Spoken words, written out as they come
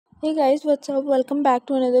Hey guys, what's up? Welcome back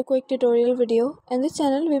to another quick tutorial video. In this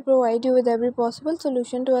channel, we provide you with every possible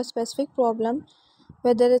solution to a specific problem.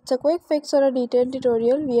 Whether it's a quick fix or a detailed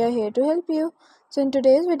tutorial, we are here to help you. So in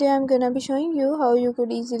today's video, I'm gonna be showing you how you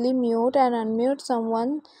could easily mute and unmute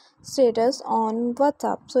someone's status on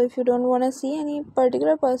WhatsApp. So if you don't wanna see any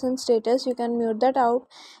particular person's status, you can mute that out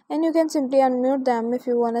and you can simply unmute them if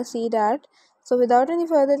you wanna see that. So without any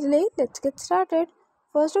further delay, let's get started.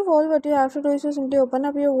 First of all, what you have to do is to simply open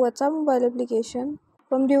up your WhatsApp mobile application.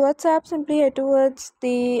 From the WhatsApp, simply head towards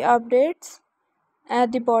the updates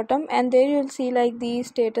at the bottom, and there you'll see like the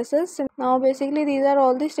statuses. Now basically these are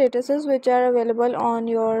all the statuses which are available on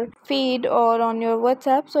your feed or on your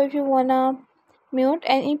WhatsApp. So if you wanna mute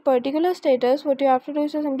any particular status, what you have to do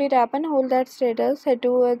is to simply tap and hold that status, head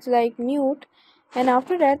towards like mute, and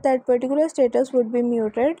after that particular status would be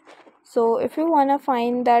muted. So if you wanna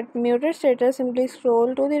find that muted status, simply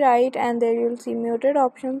scroll to the right and there you'll see muted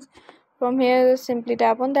options. From here simply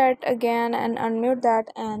tap on that again and unmute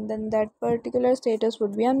that, and then that particular status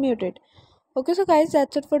would be unmuted. Okay, so guys,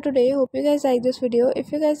 that's it for today. Hope you guys like this video.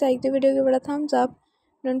 If you guys like the video, give it a thumbs up.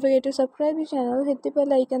 Don't forget to subscribe the channel, hit the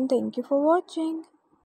bell icon. Thank you for watching.